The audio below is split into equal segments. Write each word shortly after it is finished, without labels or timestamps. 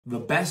The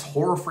best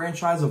horror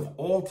franchise of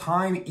all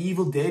time,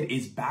 Evil Dead,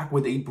 is back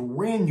with a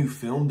brand new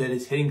film that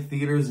is hitting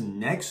theaters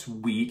next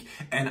week.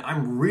 And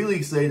I'm really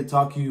excited to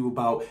talk to you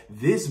about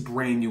this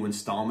brand new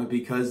installment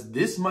because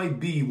this might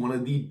be one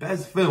of the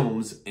best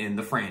films in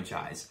the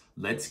franchise.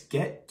 Let's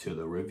get to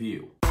the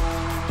review.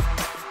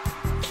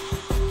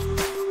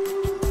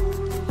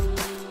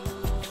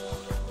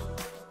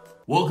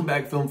 Welcome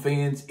back, film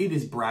fans. It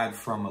is Brad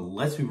from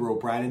Let's Be Real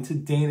Brad, and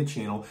today on the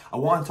channel, I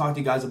want to talk to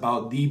you guys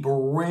about the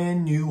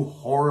brand new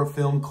horror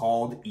film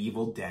called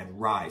Evil Dead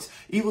Rise.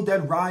 Evil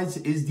Dead Rise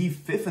is the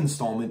 5th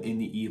installment in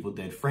the Evil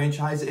Dead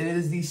franchise, and it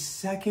is the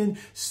second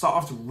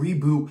soft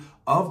reboot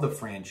of the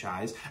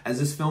franchise, as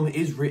this film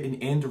is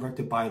written and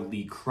directed by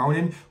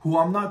Cronin, who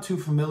I'm not too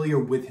familiar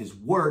with his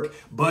work,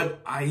 but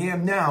I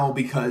am now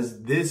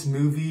because this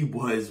movie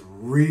was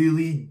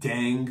really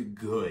dang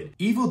good.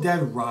 Evil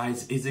Dead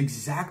Rise is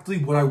exactly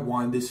what I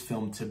wanted this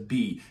film to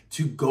be,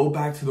 to go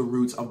back to the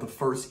roots of the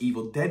first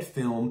Evil Dead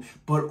film,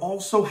 but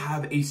also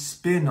have a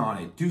spin on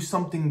it, do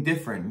something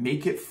different,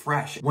 make it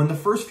fresh. When the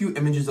first few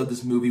images of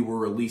this movie were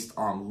released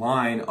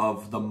online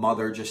of the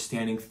mother just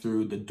standing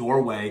through the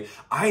doorway,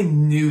 I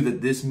knew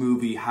that this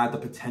movie had the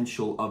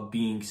potential of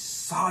being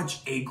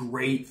such a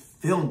great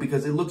film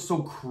because it looks so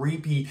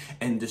creepy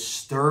and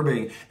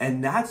disturbing,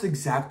 and that's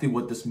exactly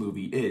what this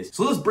movie is.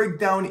 So let's break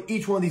down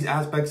each one of these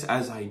aspects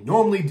as I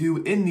normally do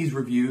in these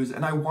reviews,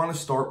 and I want to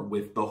start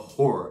with the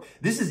horror.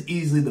 This is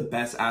easily the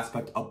best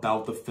aspect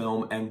about the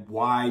film and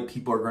why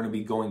people are going to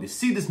be going to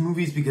see this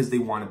movie is because they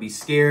want to be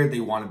scared, they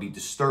want to be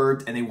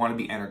disturbed, and they want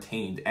to be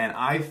entertained. And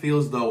I feel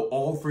as though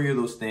all three of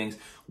those things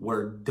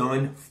were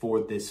done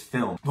for this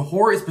film. The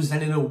horror is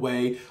presented in a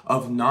way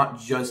of not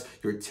just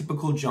your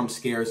typical jump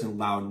scares and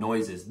loud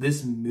noises.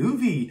 This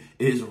movie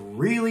is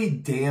really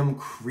damn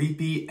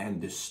creepy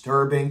and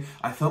disturbing.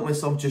 I felt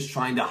myself just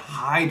trying to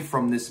hide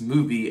from this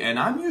movie, and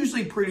I'm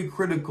usually pretty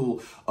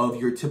critical of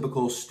your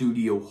typical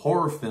studio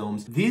horror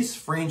films. This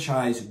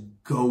franchise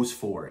goes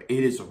for it.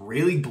 It is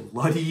really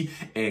bloody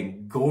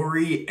and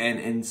gory and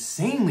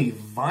insanely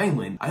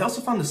violent. I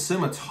also found the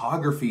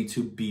cinematography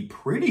to be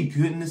pretty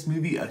good in this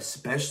movie,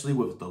 especially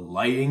with the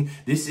lighting.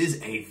 This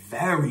is a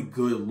very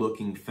good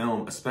looking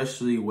film,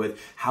 especially with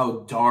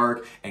how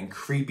dark and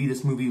creepy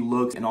this movie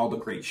looks and all the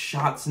great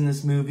shots in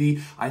this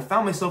movie. I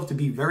found myself to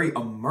be very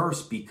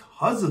immersed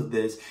because of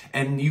this,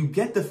 and you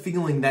get the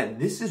feeling that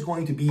this is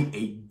going to be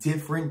a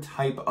different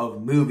type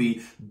of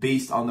movie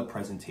based on the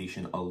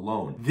presentation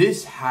alone.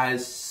 This has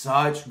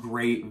such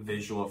great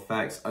visual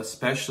effects,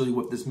 especially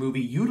with this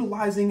movie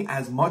utilizing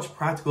as much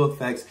practical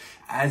effects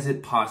as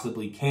it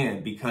possibly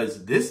can,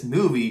 because this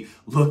movie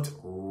looked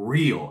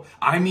real.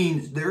 I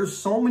mean, there's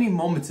so many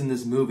moments in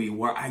this movie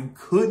where I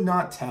could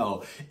not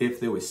tell if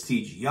there was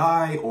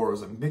CGI or it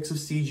was a mix of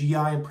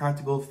CGI and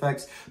practical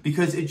effects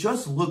because it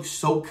just looked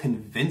so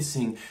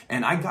convincing.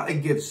 And I gotta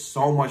give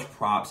so much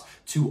props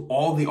to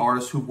all the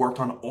artists who've worked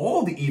on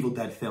all the Evil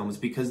Dead films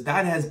because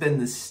that has been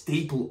the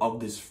staple of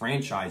this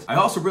franchise. I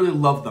also really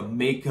love the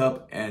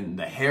makeup and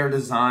the hair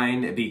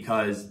design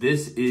because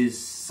this is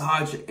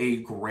such a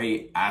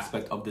great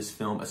aspect of this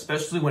film,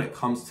 especially when it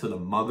comes to the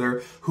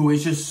mother, who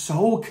is just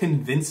so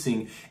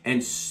convincing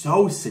and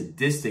so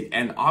sadistic.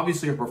 And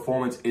obviously her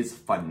performance is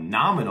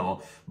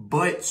phenomenal,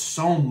 but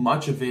so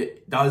much of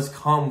it does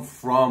come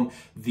from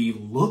the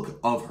look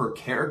of her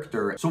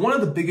character. So one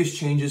of the biggest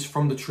changes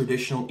from the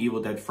traditional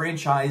Evil Dead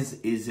franchise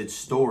is its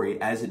story,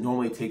 as it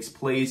normally takes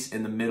place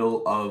in the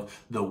middle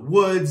of the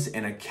woods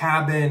in a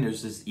cabin.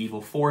 There's this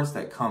evil force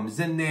that comes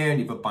in there, and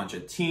you have a bunch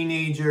of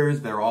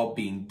teenagers, they're all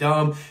being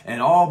dumb,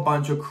 and all a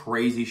bunch of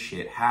crazy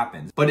shit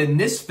happens. But in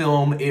this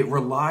film, it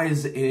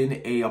relies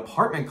in a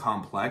apartment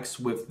complex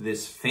with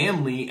this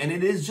family, and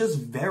it is just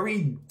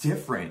very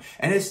different.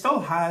 And it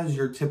still has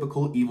your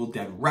typical Evil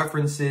Dead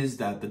references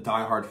that the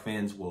diehard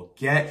fans will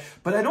get,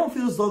 but I don't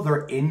feel as though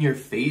they're in your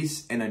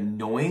face and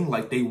annoying.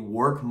 Like, they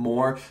work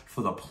more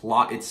for the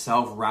plot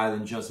itself rather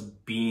than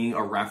just being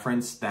a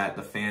reference that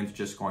the fans are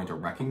just going to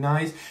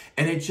recognize.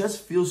 And it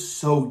just feels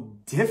so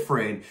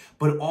different,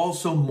 but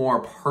also more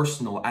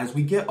personal, as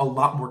we get a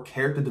lot more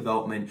character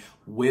development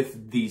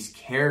with these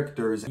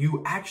characters.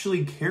 You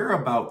actually care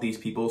about these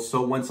people,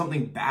 so when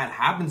something bad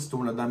happens to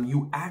one of them,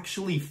 you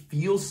actually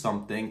feel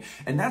something.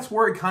 And that's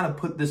where I kind of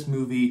put this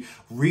movie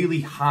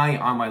really high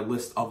on my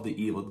list of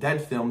the Evil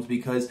Dead films,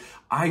 because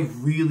I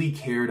really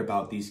cared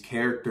about these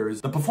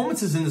characters. The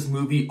performances in this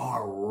movie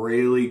are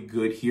really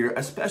good here,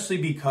 especially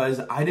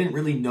because I didn't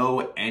really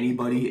know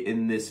anybody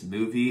in this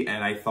movie,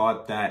 and I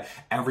thought that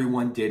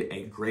everyone did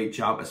a great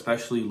job,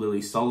 especially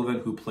Lily Sullivan,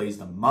 who plays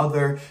the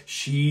mother.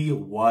 She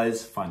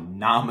was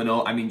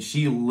phenomenal. I mean,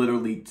 she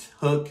literally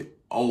took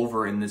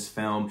over in this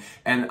film,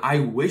 and I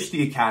wish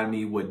the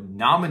Academy would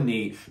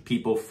nominate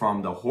people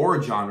from the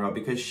horror genre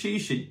because she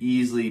should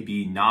easily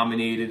be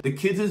nominated. The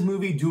kids in this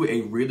movie do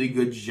a really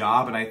good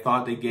job, and I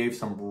thought they gave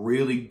some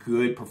really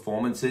good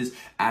performances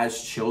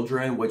as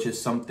children, which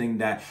is something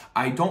that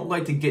I don't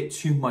like to get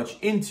too much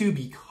into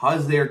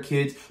because they're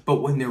kids,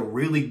 but when they're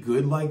really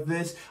good like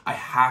this, I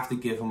have to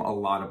give them a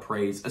lot of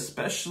praise,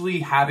 especially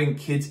having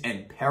kids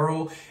in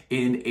peril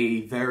in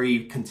a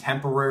very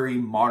contemporary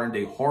modern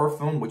day horror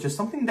film, which is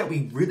something that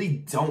we really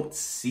don't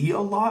see a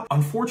lot.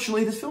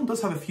 Unfortunately, this film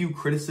does have a few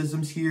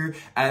criticisms here,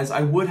 as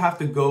I would have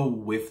to go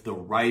with the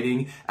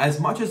writing. As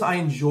much as I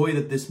enjoy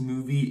that this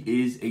movie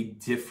is a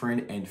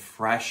different and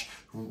fresh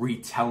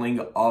retelling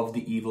of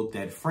the Evil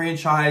Dead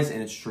franchise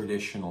and its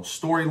traditional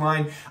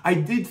storyline, I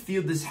did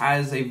feel this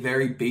has a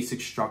very basic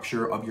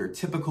structure of your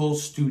typical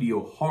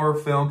studio horror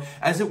film,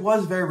 as it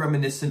was very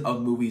reminiscent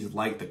of movies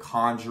like The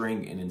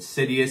Conjuring and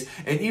Insidious,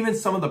 and even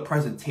some of the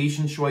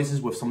presentation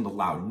choices with some of the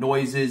loud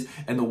noises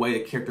and the way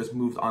the characters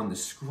moved on the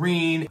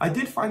screen. I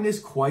did find this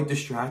quite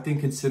distracting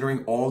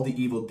considering all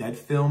the Evil Dead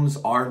films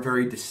are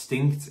very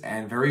distinct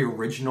and very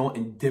original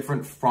and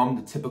different from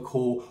the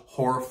typical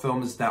horror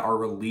films that are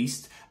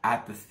released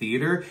at the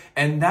theater,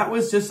 and that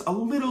was just a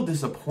little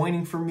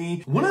disappointing for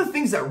me. One of the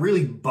things that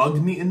really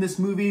bugged me in this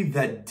movie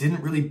that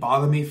didn't really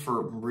bother me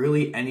for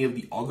really any of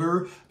the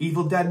other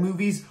Evil Dead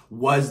movies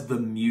was the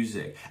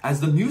music, as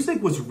the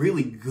music was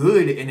really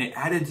good and it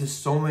added to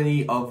so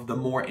many of the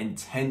more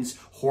intense,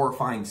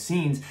 horrifying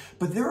scenes,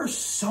 but there are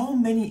so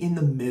many in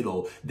the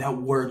middle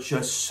that were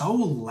just so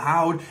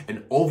loud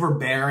and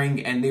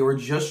overbearing, and they were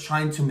just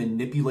trying to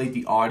manipulate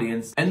the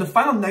audience. And the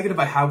final negative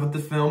I have with the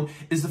film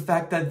is the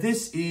fact that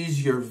this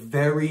is your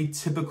very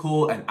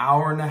typical an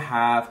hour and a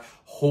half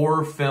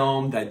horror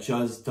film that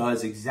just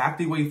does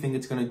exactly what you think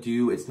it's going to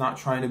do. It's not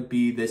trying to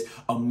be this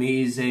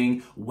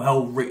amazing,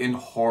 well-written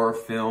horror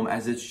film,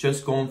 as it's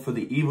just going for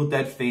the Evil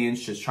Dead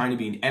fans, just trying to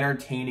be an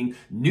entertaining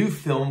new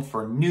film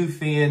for new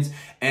fans.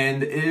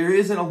 And there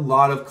isn't a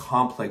lot of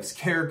complex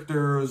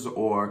characters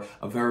or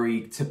a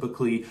very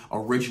typically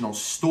original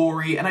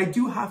story. And I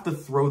do have to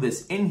throw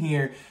this in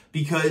here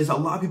because a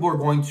lot of people are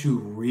going to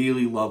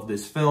really love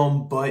this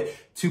film, but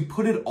to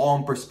put it all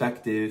in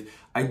perspective,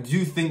 I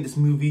do think this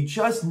movie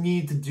just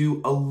needs to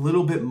do a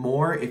little bit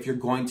more if you're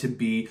going to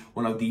be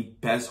one of the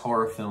best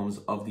horror films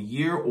of the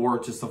year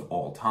or just of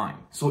all time.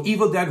 So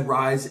Evil Dead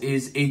Rise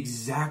is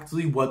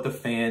exactly what the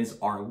fans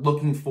are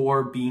looking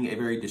for, being a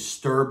very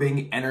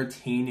disturbing,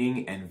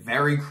 entertaining, and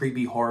very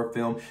creepy horror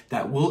film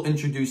that will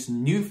introduce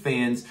new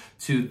fans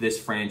to this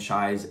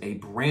franchise, a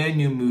brand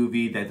new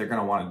movie that they're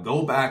going to want to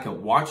go back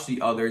and watch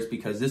the others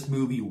because this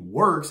movie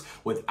works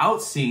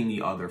without seeing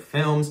the other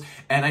films.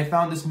 And I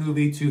found this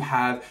movie to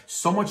have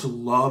so much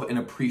love and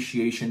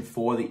appreciation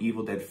for the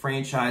Evil Dead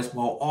franchise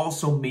while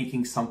also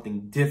making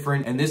something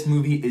different. And this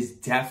movie is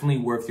definitely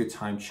worth your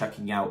time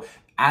checking out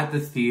at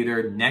the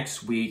theater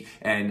next week,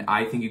 and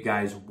I think you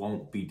guys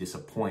won't be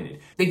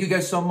disappointed. Thank you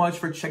guys so much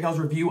for checking out this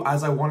review.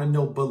 As I want to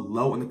know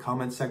below in the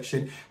comment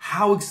section,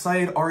 how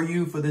excited are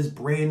you for this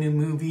brand new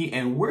movie,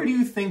 and where do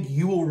you think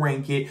you will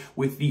rank it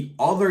with the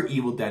other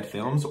Evil Dead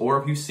films?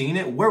 Or if you've seen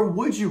it, where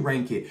would you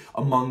rank it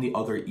among the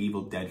other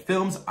Evil Dead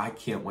films? I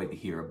can't wait to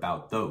hear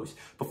about those.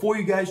 Before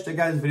you guys check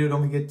out this video,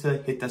 don't forget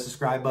to hit that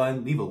subscribe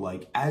button, leave a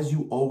like as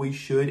you always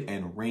should,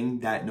 and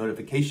ring that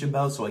notification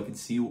bell so I can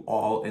see you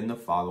all in the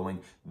following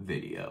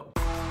video.